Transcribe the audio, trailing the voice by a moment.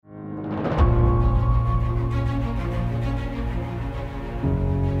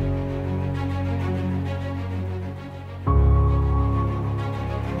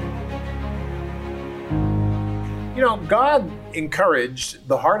know, God encouraged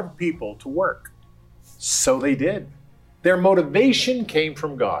the heart of people to work. So they did. Their motivation came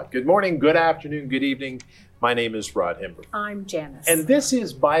from God. Good morning, good afternoon, good evening. My name is Rod Hember. I'm Janice. And this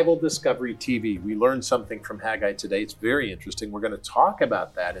is Bible Discovery TV. We learned something from Haggai today. It's very interesting. We're going to talk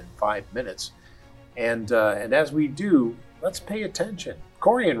about that in 5 minutes. And as we do, let's pay attention.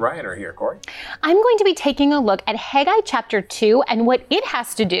 Corey and Ryan are here. Corey? I'm going to be taking a look at Haggai chapter 2 and what it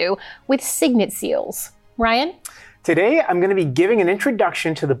has to do with signet seals. Ryan? Today, I'm going to be giving an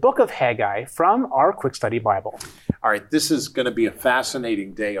introduction to the book of Haggai from our Quick Study Bible. All right, this is going to be a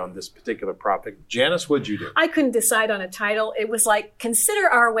fascinating day on this particular topic. Janice, what'd you do? I couldn't decide on a title. It was like, consider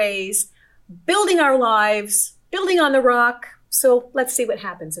our ways, building our lives, building on the rock. So let's see what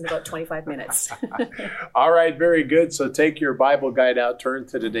happens in about 25 minutes. All right, very good. So take your Bible guide out, turn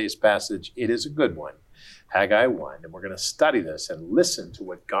to today's passage. It is a good one, Haggai 1, and we're going to study this and listen to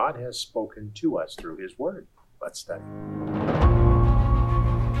what God has spoken to us through his word. Let's study.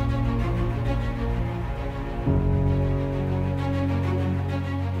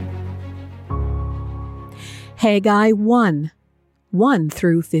 Haggai 1, 1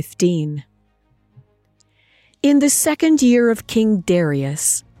 through 15. In the 2nd year of King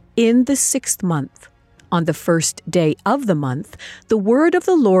Darius, in the 6th month, on the 1st day of the month, the word of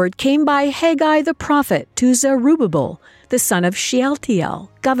the Lord came by Haggai the prophet to Zerubbabel, the son of Shealtiel,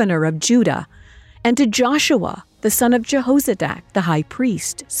 governor of Judah, and to Joshua, the son of Jehozadak, the high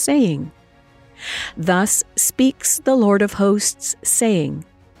priest, saying, Thus speaks the Lord of hosts, saying,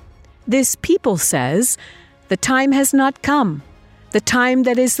 This people says, The time has not come, the time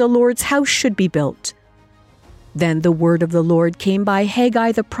that is the Lord's house should be built. Then the word of the Lord came by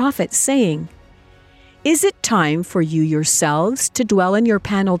Haggai the prophet, saying, Is it time for you yourselves to dwell in your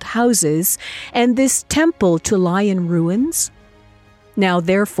paneled houses, and this temple to lie in ruins? Now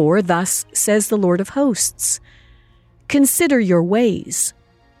therefore, thus says the Lord of hosts, Consider your ways.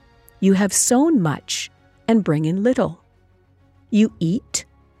 You have sown much, and bring in little. You eat,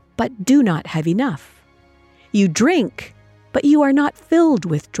 but do not have enough. You drink, but you are not filled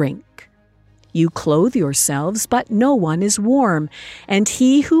with drink. You clothe yourselves, but no one is warm, and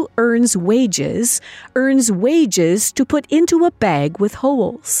he who earns wages to put into a bag with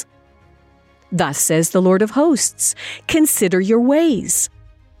holes. Thus says the Lord of hosts, Consider your ways.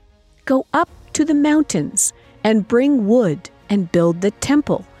 Go up to the mountains, and bring wood, and build the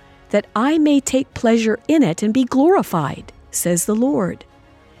temple, that I may take pleasure in it and be glorified, says the Lord.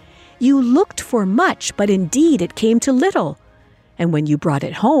 You looked for much, but indeed it came to little, and when you brought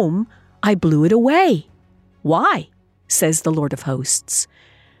it home, I blew it away. Why? Says the Lord of hosts.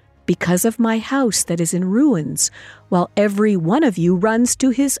 Because of my house that is in ruins, while every one of you runs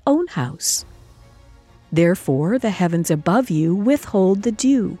to his own house. Therefore the heavens above you withhold the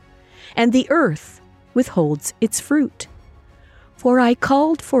dew, and the earth withholds its fruit. For I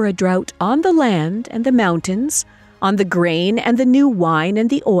called for a drought on the land and the mountains, on the grain and the new wine and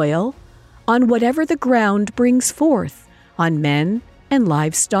the oil, on whatever the ground brings forth, on men and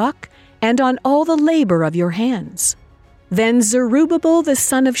livestock, and on all the labor of your hands. Then Zerubbabel the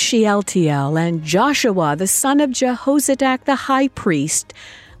son of Shealtiel and Joshua the son of Jehozadak the high priest,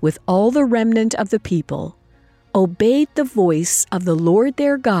 with all the remnant of the people, obeyed the voice of the Lord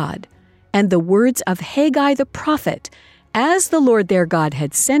their God, and the words of Haggai the prophet, as the Lord their God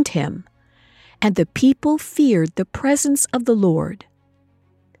had sent him. And the people feared the presence of the Lord.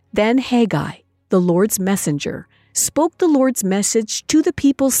 Then Haggai, the Lord's messenger, spoke the Lord's message to the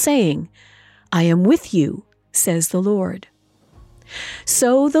people, saying, I am with you, says the Lord.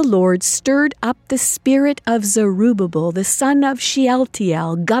 So the Lord stirred up the spirit of Zerubbabel, the son of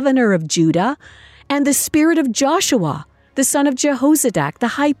Shealtiel, governor of Judah, and the spirit of Joshua, the son of Jehozadak,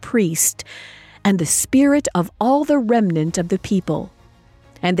 the high priest, and the spirit of all the remnant of the people.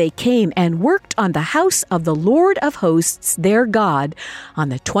 And they came and worked on the house of the Lord of hosts, their God, on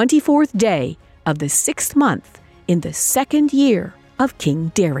the 24th day of the 6th month, in the 2nd year of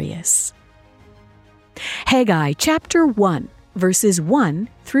King Darius. Haggai chapter 1, verses 1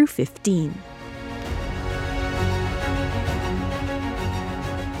 through 15.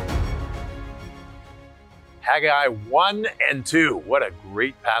 Haggai 1 and 2. What a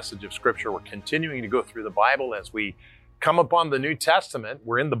great passage of Scripture. We're continuing to go through the Bible as we come upon the New Testament.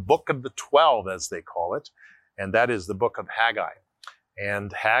 We're in the book of the 12, as they call it, and that is the book of Haggai.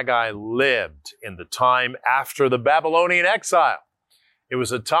 And Haggai lived in the time after the Babylonian exile. It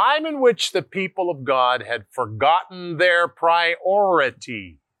was a time in which the people of God had forgotten their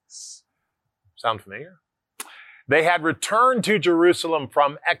priorities. Sound familiar? They had returned to Jerusalem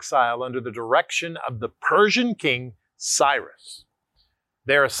from exile under the direction of the Persian king Cyrus.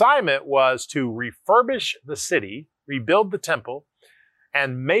 Their assignment was to refurbish the city, rebuild the temple,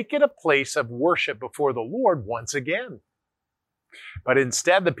 and make it a place of worship before the Lord once again. But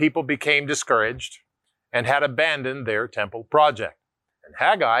instead, the people became discouraged and had abandoned their temple project. And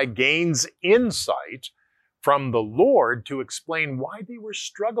Haggai gains insight from the Lord to explain why they were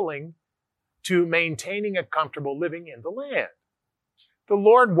struggling to maintaining a comfortable living in the land. The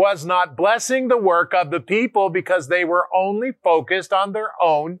Lord was not blessing the work of the people because they were only focused on their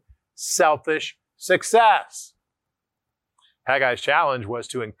own selfish success. Haggai's challenge was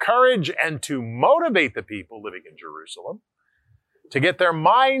to encourage and to motivate the people living in Jerusalem to get their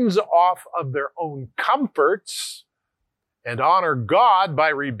minds off of their own comforts and honor God by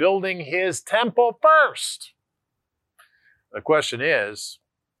rebuilding His temple first. The question is,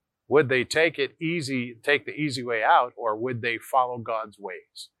 would they take the easy way out, or would they follow God's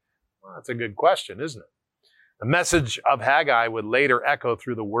ways? Well, that's a good question, isn't it? The message of Haggai would later echo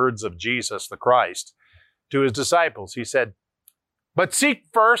through the words of Jesus the Christ to His disciples. He said, "But seek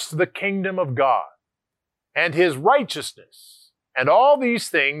first the kingdom of God and His righteousness, and all these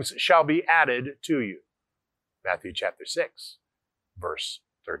things shall be added to you." Matthew chapter 6, verse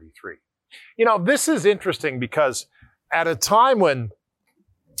 33. You know, this is interesting because at a time when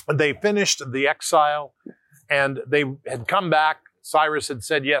they finished the exile and they had come back, Cyrus had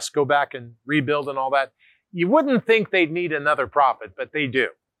said, yes, go back and rebuild and all that. You wouldn't think they'd need another prophet, but they do.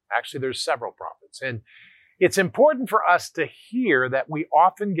 Actually, there's several prophets. And it's important for us to hear that we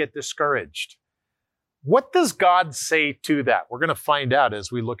often get discouraged. What does God say to that? We're going to find out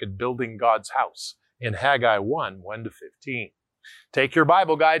as we look at building God's house in Haggai 1, 1-15. Take your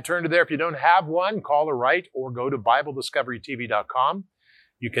Bible guide, turn to there. If you don't have one, call or write, or go to BibleDiscoveryTV.com.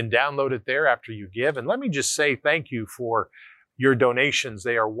 You can download it there after you give. And let me just say thank you for your donations.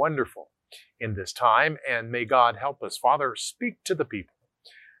 They are wonderful in this time. And may God help us. Father, speak to the people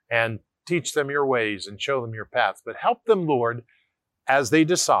and teach them your ways and show them your paths. But help them, Lord, as they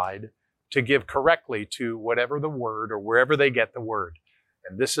decide to give correctly to whatever the word or wherever they get the word.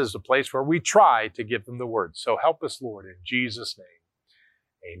 And this is the place where we try to give them the word. So help us, Lord, in Jesus'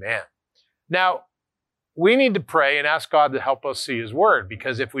 name. Amen. Now, we need to pray and ask God to help us see His word,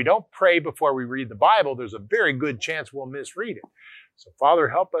 because if we don't pray before we read the Bible, there's a very good chance we'll misread it. So, Father,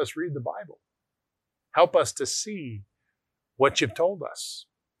 help us read the Bible. Help us to see what you've told us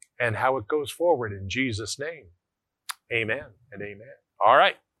and how it goes forward in Jesus' name. Amen and amen. All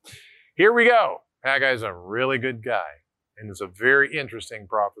right, here we go. Haggai's a really good guy, and it's a very interesting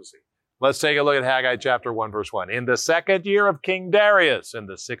prophecy. Let's take a look at Haggai chapter 1, verse 1. In the 2nd year of King Darius, in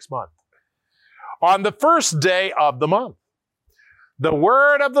the 6th month, on the 1st day of the month, the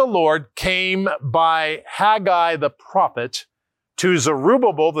word of the Lord came by Haggai the prophet to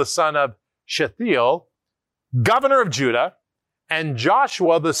Zerubbabel, the son of Shealtiel, governor of Judah, and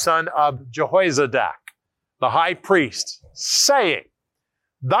Joshua, the son of Jehozadak, the high priest, saying,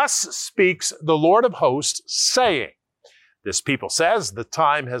 "Thus speaks the Lord of hosts, saying," this people says, "the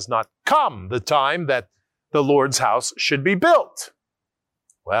time has not come, the time that the Lord's house should be built."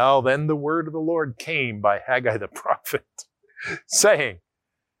 Well, then the word of the Lord came by Haggai the prophet, saying,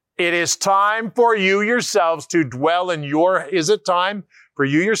 "It is time for you yourselves to dwell in your," is it time for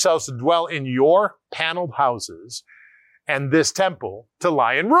you yourselves to dwell in your paneled houses, and this temple to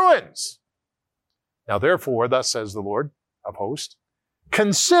lie in ruins? Now therefore, thus says the Lord of hosts,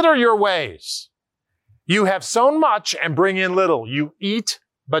 consider your ways. You have sown much and bring in little. You eat,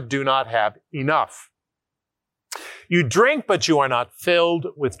 but do not have enough. You drink, but you are not filled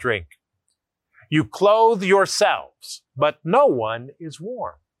with drink. You clothe yourselves, but no one is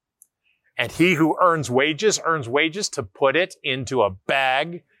warm. And he who earns wages to put it into a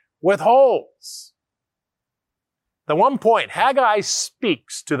bag with holes. At one point, Haggai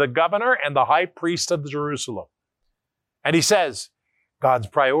speaks to the governor and the high priest of Jerusalem. And he says, God's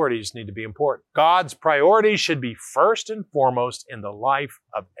priorities need to be important. God's priorities should be first and foremost in the life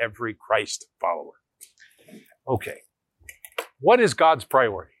of every Christ follower. Okay, what is God's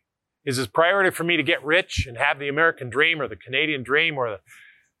priority? Is His priority for me to get rich and have the American dream or the Canadian dream or the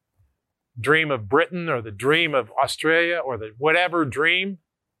dream of Britain or the dream of Australia or the whatever dream?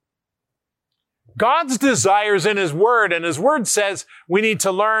 God's desires in His Word, and His Word says we need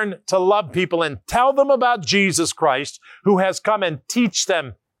to learn to love people and tell them about Jesus Christ, who has come and teach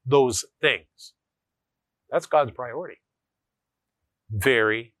them those things. That's God's priority.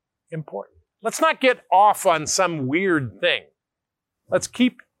 Very important. Let's not get off on some weird thing. Let's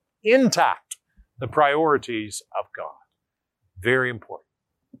keep intact the priorities of God. Very important.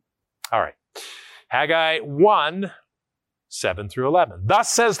 All right. Haggai 1, 7-11.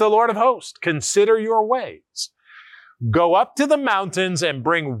 Thus says the Lord of hosts, consider your ways. Go up to the mountains and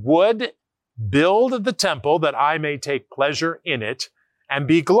bring wood Build the temple that I may take pleasure in it and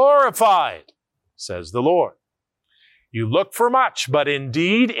be glorified, says the Lord. You look for much, but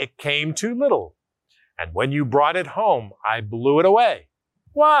indeed it came too little. And when you brought it home, I blew it away.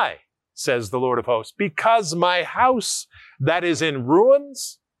 Why? Says the Lord of hosts. Because my house that is in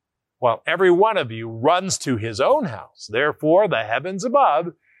ruins, while every one of you runs to his own house. Therefore, the heavens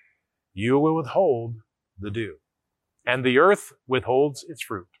above, you will withhold the dew, and the earth withholds its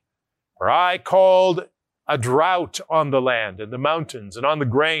fruit. For I called a drought on the land and the mountains and on the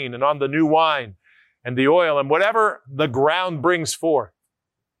grain and on the new wine and the oil and whatever the ground brings forth,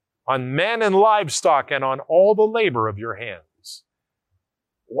 on men and livestock and on all the labor of your hands.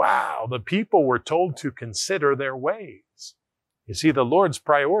 Wow, the people were told to consider their ways. You see, the Lord's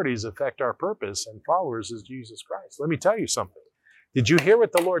priorities affect our purpose, and followers is Jesus Christ. Let me tell you something. Did you hear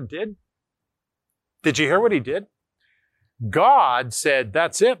what the Lord did? Did you hear what he did? God said,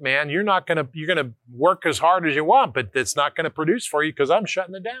 that's it, man. You're going to work as hard as you want, but it's not going to produce for you because I'm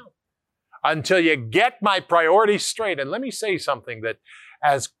shutting it down until you get my priorities straight. And let me say something, that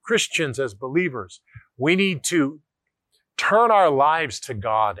as Christians, as believers, we need to turn our lives to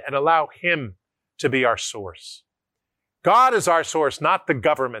God and allow him to be our source. God is our source, not the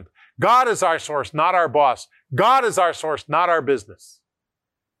government. God is our source, not our boss. God is our source, not our business.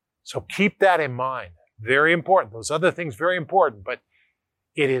 So keep that in mind. Very important. Those other things, very important, but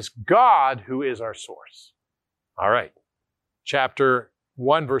it is God who is our source. All right. Chapter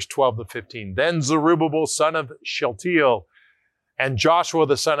 1, verse 12 to 15. Then Zerubbabel, son of Shealtiel, and Joshua,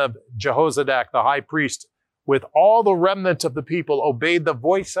 the son of Jehozadak, the high priest, with all the remnant of the people, obeyed the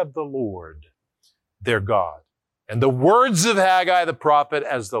voice of the Lord, their God, and the words of Haggai the prophet,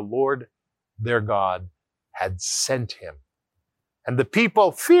 as the Lord, their God, had sent him. And the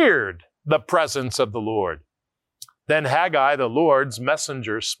people feared the presence of the Lord. Then Haggai, the Lord's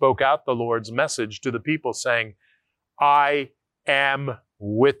messenger, spoke out the Lord's message to the people, saying, I am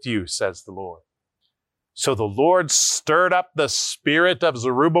with you, says the Lord. So the Lord stirred up the spirit of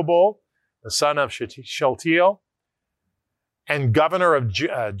Zerubbabel, the son of Shealtiel, and governor of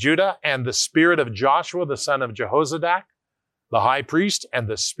Judah, and the spirit of Joshua, the son of Jehozadak, the high priest, and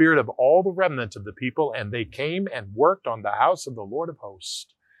the spirit of all the remnant of the people, and they came and worked on the house of the Lord of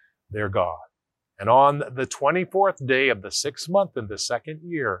hosts, their God. And on the 24th day of the 6th month in the 2nd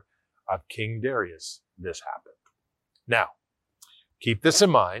year of King Darius, this happened. Now, keep this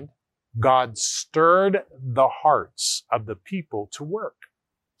in mind. God stirred the hearts of the people to work.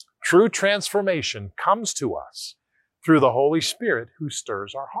 True transformation comes to us through the Holy Spirit who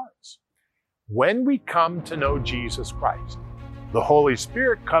stirs our hearts. When we come to know Jesus Christ, the Holy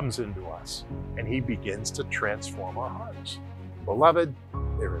Spirit comes into us and he begins to transform our hearts. Beloved,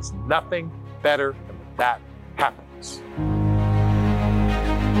 there is nothing better than when that happens.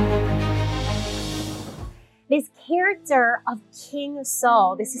 This character of King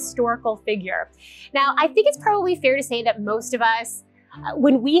Saul, this historical figure. Now, I think it's probably fair to say that most of us,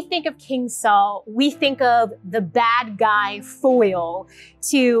 when we think of King Saul, we think of the bad guy foil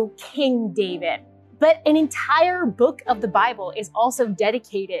to King David. But an entire book of the Bible is also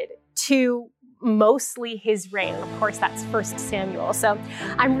dedicated to mostly his reign. And of course, that's 1 Samuel. So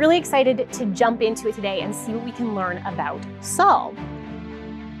I'm really excited to jump into it today and see what we can learn about Saul.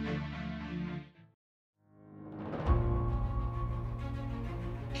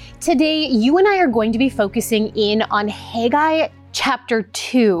 Today, you and I are going to be focusing in on Haggai chapter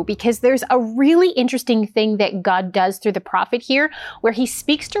 2, because there's a really interesting thing that God does through the prophet here, where he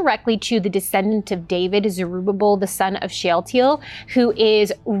speaks directly to the descendant of David, Zerubbabel, the son of Shealtiel, who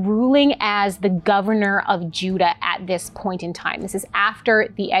is ruling as the governor of Judah at this point in time. This is after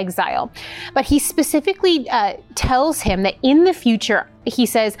the exile. But he specifically tells him that in the future, he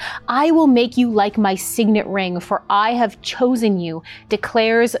says, I will make you like my signet ring, for I have chosen you,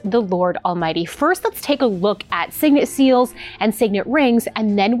 declares the Lord Almighty. First, let's take a look at signet seals and signet rings,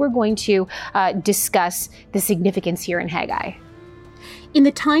 and then we're going to discuss the significance here in Haggai. In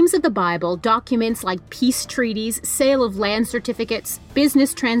the times of the Bible, documents like peace treaties, sale of land certificates,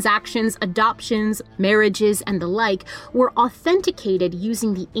 business transactions, adoptions, marriages, and the like were authenticated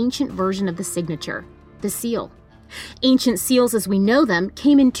using the ancient version of the signature, the seal. Ancient seals as we know them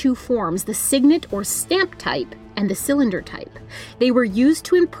came in two forms, the signet or stamp type and the cylinder type. They were used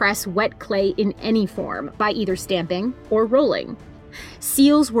to impress wet clay in any form by either stamping or rolling.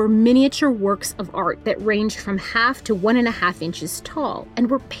 Seals were miniature works of art that ranged from 1/2 to 1.5 inches tall and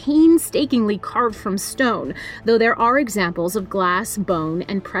were painstakingly carved from stone, though there are examples of glass, bone,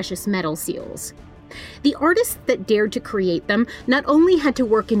 and precious metal seals. The artists that dared to create them not only had to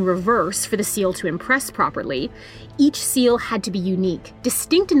work in reverse for the seal to impress properly, each seal had to be unique,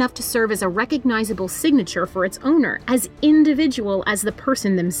 distinct enough to serve as a recognizable signature for its owner, as individual as the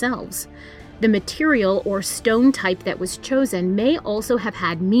person themselves. The material or stone type that was chosen may also have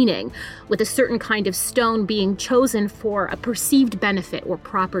had meaning, with a certain kind of stone being chosen for a perceived benefit or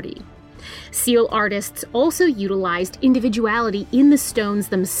property. Seal artists also utilized individuality in the stones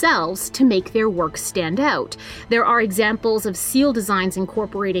themselves to make their work stand out. There are examples of seal designs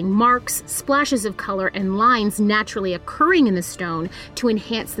incorporating marks, splashes of color, and lines naturally occurring in the stone to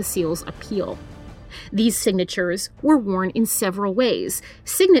enhance the seal's appeal. These signatures were worn in several ways.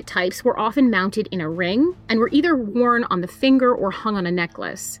 Signet types were often mounted in a ring and were either worn on the finger or hung on a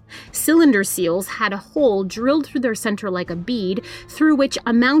necklace. Cylinder seals had a hole drilled through their center like a bead, through which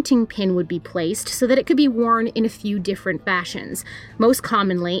a mounting pin would be placed so that it could be worn in a few different fashions, most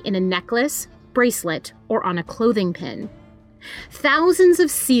commonly in a necklace, bracelet, or on a clothing pin. Thousands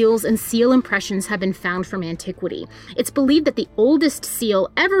of seals and seal impressions have been found from antiquity. It's believed that the oldest seal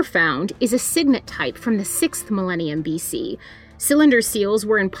ever found is a signet type from the 6th millennium BC. Cylinder seals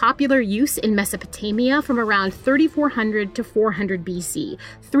were in popular use in Mesopotamia from around 3400 to 400 BC.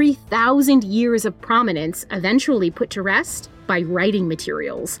 3,000 years of prominence eventually put to rest by writing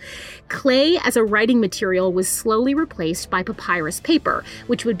materials. Clay as a writing material was slowly replaced by papyrus paper,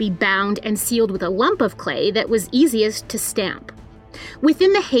 which would be bound and sealed with a lump of clay that was easiest to stamp.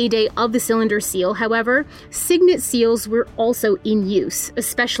 Within the heyday of the cylinder seal, however, signet seals were also in use,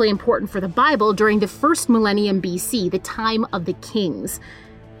 especially important for the Bible during the 1st millennium BC, the time of the kings.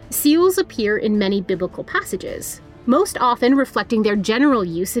 Seals appear in many biblical passages, most often reflecting their general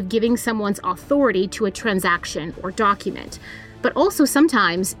use of giving someone's authority to a transaction or document, but also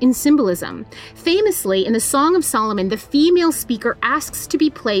sometimes in symbolism. Famously, in the Song of Solomon, the female speaker asks to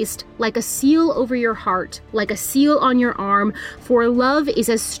be placed like a seal over your heart, like a seal on your arm, for love is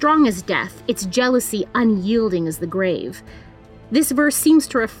as strong as death, its jealousy unyielding as the grave. This verse seems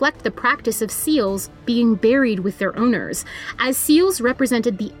to reflect the practice of seals being buried with their owners. As seals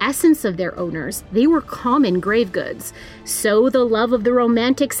represented the essence of their owners, they were common grave goods. So the love of the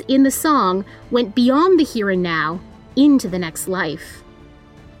romantics in the song went beyond the here and now into the next life.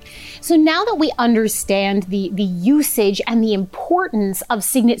 So now that we understand the usage and the importance of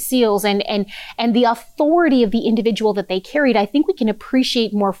signet seals and the authority of the individual that they carried, I think we can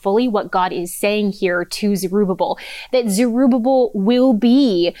appreciate more fully what God is saying here to Zerubbabel, that Zerubbabel will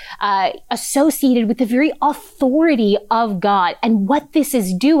be associated with the very authority of God. And what this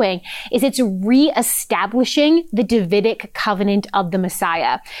is doing is it's reestablishing the Davidic covenant of the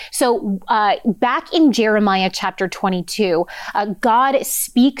Messiah. So back in Jeremiah chapter 22, God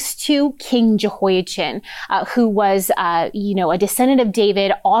speaks to King Jehoiachin, who was, a descendant of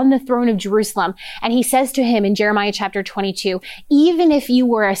David on the throne of Jerusalem. And he says to him in Jeremiah chapter 22, even if you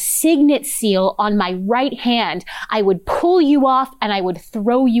were a signet seal on my right hand, I would pull you off and I would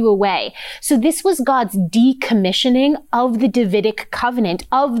throw you away. So this was God's decommissioning of the Davidic covenant,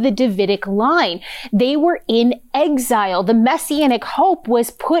 of the Davidic line. They were in exile. The messianic hope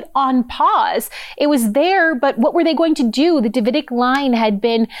was put on pause. It was there, but what were they going to do? The Davidic line had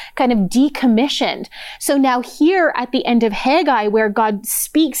been kind of decommissioned. So now here at the end of Haggai, where God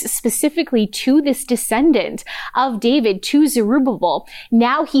speaks specifically to this descendant of David, to Zerubbabel,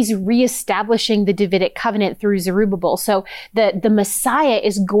 now he's reestablishing the Davidic covenant through Zerubbabel. So the Messiah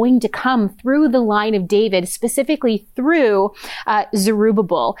is going to come through the line of David, specifically through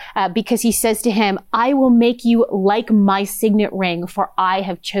Zerubbabel, because he says to him, I will make you like my signet ring, for I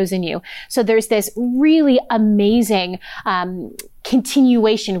have chosen you. So there's this really amazing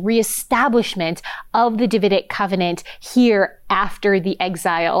continuation, reestablishment of the Davidic covenant here after the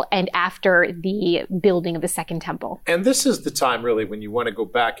exile and after the building of the Second Temple. And this is the time, really, when you want to go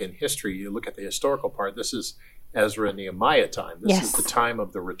back in history, you look at the historical part. This is Ezra and Nehemiah time. This is the time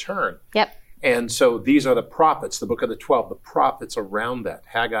of the return. Yep. And so these are the prophets, the book of the 12, the prophets around that.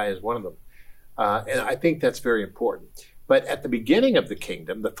 Haggai is one of them. And I think that's very important. But at the beginning of the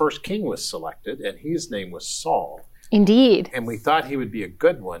kingdom, the first king was selected, and his name was Saul. Indeed. And we thought he would be a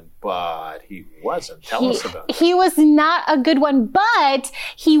good one, but he wasn't. Tell us about it. He was not a good one, but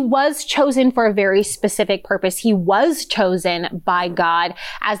he was chosen for a very specific purpose. He was chosen by God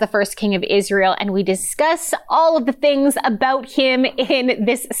as the first king of Israel, and we discuss all of the things about him in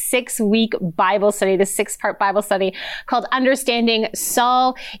this 6-week Bible study, this 6-part Bible study called Understanding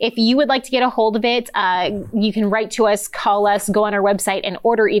Saul. If you would like to get a hold of it, you can write to us, call us, go on our website and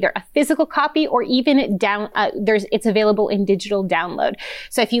order either a physical copy or even it's available in digital download.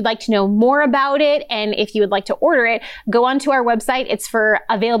 So if you'd like like to know more about it, and if you would like to order it, go onto our website. It's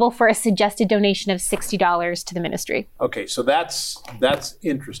available for a suggested donation of $60 to the ministry. Okay, so that's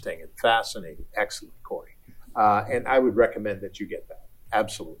interesting and fascinating. Excellent, Corey. And I would recommend that you get that.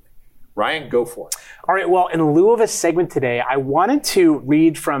 Absolutely. Ryan, go for it. All right, well, in lieu of a segment today, I wanted to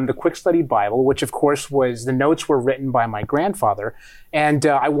read from the Quick Study Bible, which of course the notes were written by my grandfather, and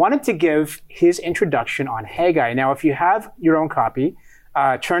I wanted to give his introduction on Haggai. Now, if you have your own copy,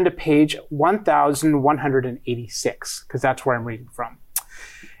 turn to page 1186, because that's where I'm reading from.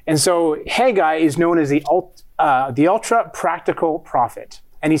 And so Haggai is known as the ultra-practical prophet,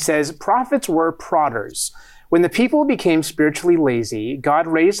 and he says, prophets were prodders. When the people became spiritually lazy, God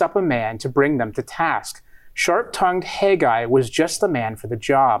raised up a man to bring them to task. Sharp-tongued Haggai was just the man for the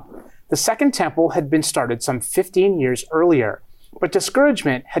job. The second temple had been started some 15 years earlier, but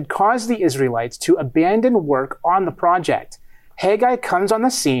discouragement had caused the Israelites to abandon work on the project. Haggai comes on the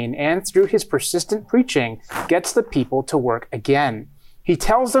scene and, through his persistent preaching, gets the people to work again. He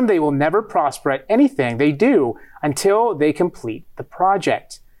tells them they will never prosper at anything they do until they complete the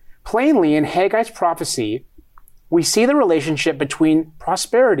project. Plainly, in Haggai's prophecy, we see the relationship between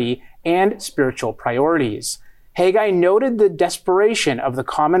prosperity and spiritual priorities. Haggai noted the desperation of the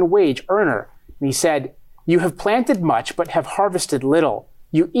common wage earner, and he said, "You have planted much, but have harvested little.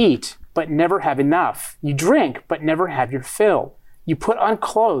 You eat, but never have enough. You drink, but never have your fill. You put on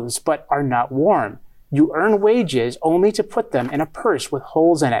clothes, but are not warm. You earn wages only to put them in a purse with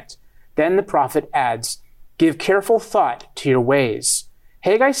holes in it." Then the prophet adds, "Give careful thought to your ways."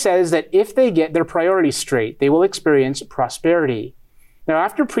 Haggai says that if they get their priorities straight, they will experience prosperity. Now,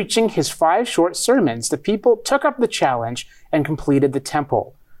 after preaching his 5 short sermons, the people took up the challenge and completed the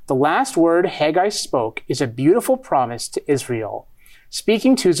temple. The last word Haggai spoke is a beautiful promise to Israel.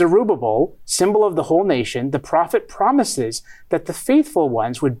 Speaking to Zerubbabel, symbol of the whole nation, the prophet promises that the faithful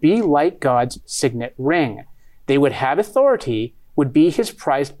ones would be like God's signet ring. They would have authority, would be his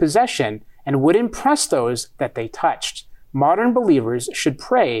prized possession, and would impress those that they touched. Modern believers should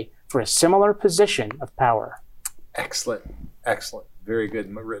pray for a similar position of power. Excellent. Excellent. Very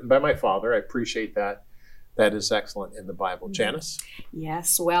good. Written by my father. I appreciate that. That is excellent in the Bible. Janice?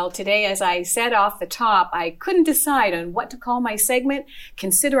 Yes, well, today, as I said off the top, I couldn't decide on what to call my segment.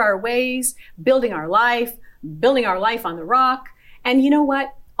 Consider our ways, building our life on the rock. And you know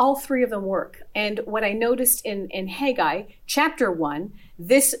what? All 3 of them work. And what I noticed in Haggai, chapter 1,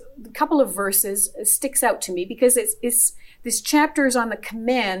 this couple of verses sticks out to me because this chapter is on the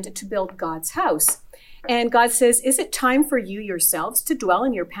command to build God's house. And God says, "Is it time for you yourselves to dwell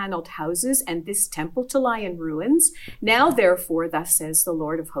in your paneled houses and this temple to lie in ruins? Now, therefore, thus says the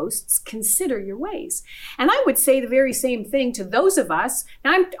Lord of hosts, consider your ways." And I would say the very same thing to those of us.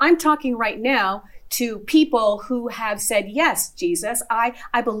 Now, I'm talking right now to people who have said, "Yes, Jesus, I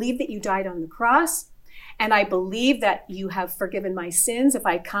believe that you died on the cross. And I believe that you have forgiven my sins if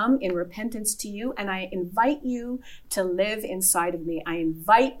I come in repentance to you. And I invite you to live inside of me. I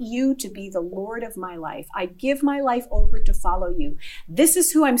invite you to be the Lord of my life. I give my life over to follow you." This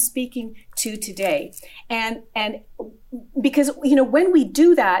is who I'm speaking to today. And because, when we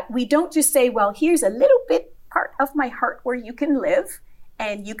do that, we don't just say, well, here's a little bit part of my heart where you can live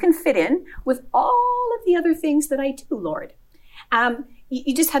and you can fit in with all of the other things that I do, Lord.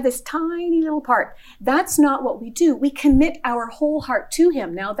 You just have this tiny little part. That's not what we do. We commit our whole heart to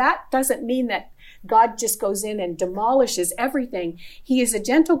him. Now, that doesn't mean that God just goes in and demolishes everything. He is a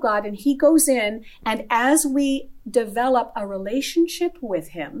gentle God, and he goes in, and as we develop a relationship with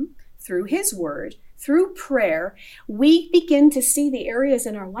him through his word, through prayer, we begin to see the areas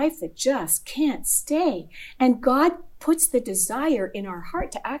in our life that just can't stay. And God puts the desire in our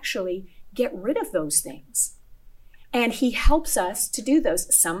heart to actually get rid of those things. And he helps us to do those.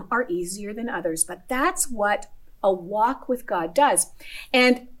 Some are easier than others, but that's what a walk with God does.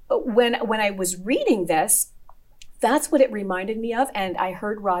 And when I was reading this, that's what it reminded me of. And I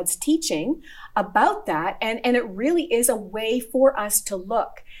heard Rod's teaching about that. And it really is a way for us to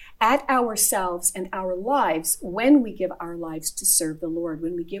look at ourselves and our lives when we give our lives to serve the Lord,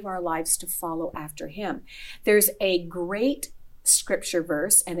 when we give our lives to follow after him. There's a great scripture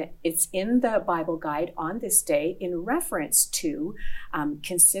verse, and it's in the Bible guide on this day in reference to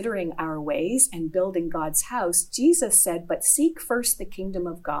considering our ways and building God's house. Jesus said, "But seek first the kingdom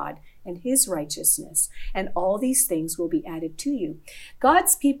of God and his righteousness, and all these things will be added to you."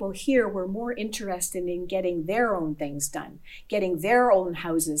 God's people here were more interested in getting their own things done, getting their own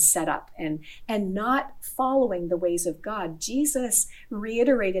houses set up, and not following the ways of God. Jesus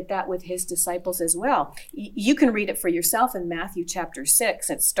reiterated that with his disciples as well. You can read it for yourself in Matthew chapter 6.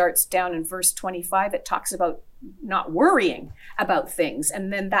 It starts down in verse 25. It talks about not worrying about things.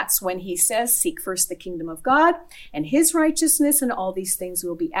 And then that's when he says, seek first the kingdom of God and his righteousness, and all these things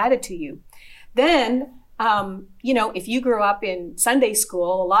will be added to you. Then, if you grew up in Sunday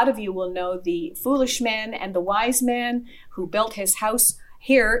school, a lot of you will know the foolish man and the wise man who built his house.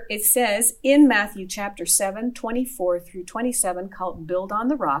 Here it says in Matthew chapter 7, 24 through 27, called Build on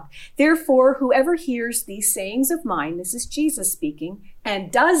the Rock. Therefore, whoever hears these sayings of mine, this is Jesus speaking,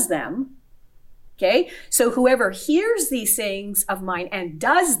 and does them, okay? So whoever hears these sayings of mine and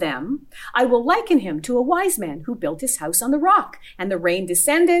does them, I will liken him to a wise man who built his house on the rock. And the rain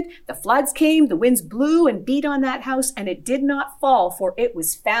descended, the floods came, the winds blew and beat on that house, and it did not fall, for it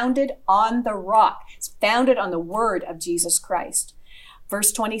was founded on the rock. It's founded on the word of Jesus Christ.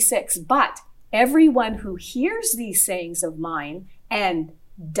 Verse 26, but everyone who hears these sayings of mine and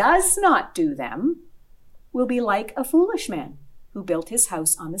does not do them will be like a foolish man who built his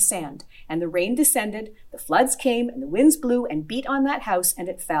house on the sand. And the rain descended, the floods came, and the winds blew and beat on that house, and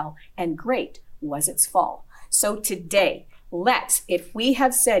it fell, and great was its fall. So today, if we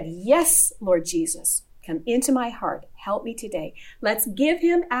have said, yes, Lord Jesus, come into my heart, help me today, let's give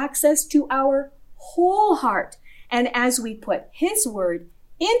him access to our whole heart. And as we put his word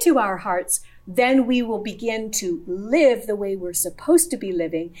into our hearts, then we will begin to live the way we're supposed to be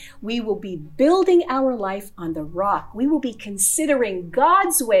living. We will be building our life on the rock. We will be considering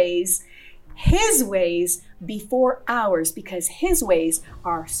God's ways, his ways, before ours, because his ways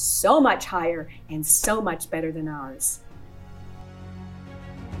are so much higher and so much better than ours.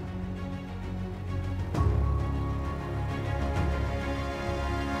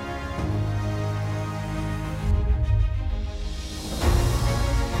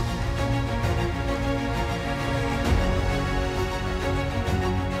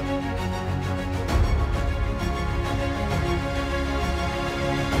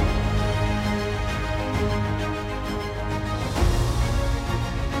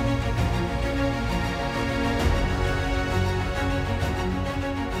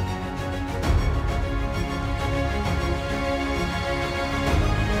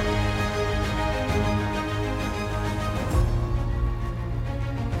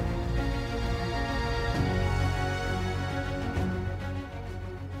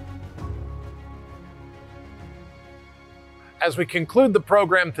 As we conclude the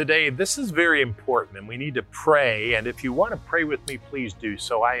program today, this is very important and we need to pray. And if you want to pray with me, please do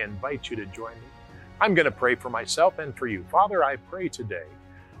so. I invite you to join me. I'm going to pray for myself and for you. Father, I pray today,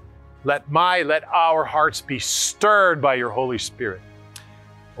 let our hearts be stirred by your Holy Spirit.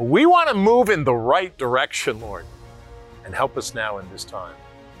 We want to move in the right direction, Lord, and help us now in this time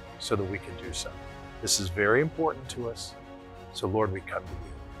so that we can do so. This is very important to us. So Lord, we come to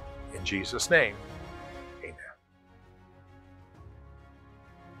you. In Jesus' name,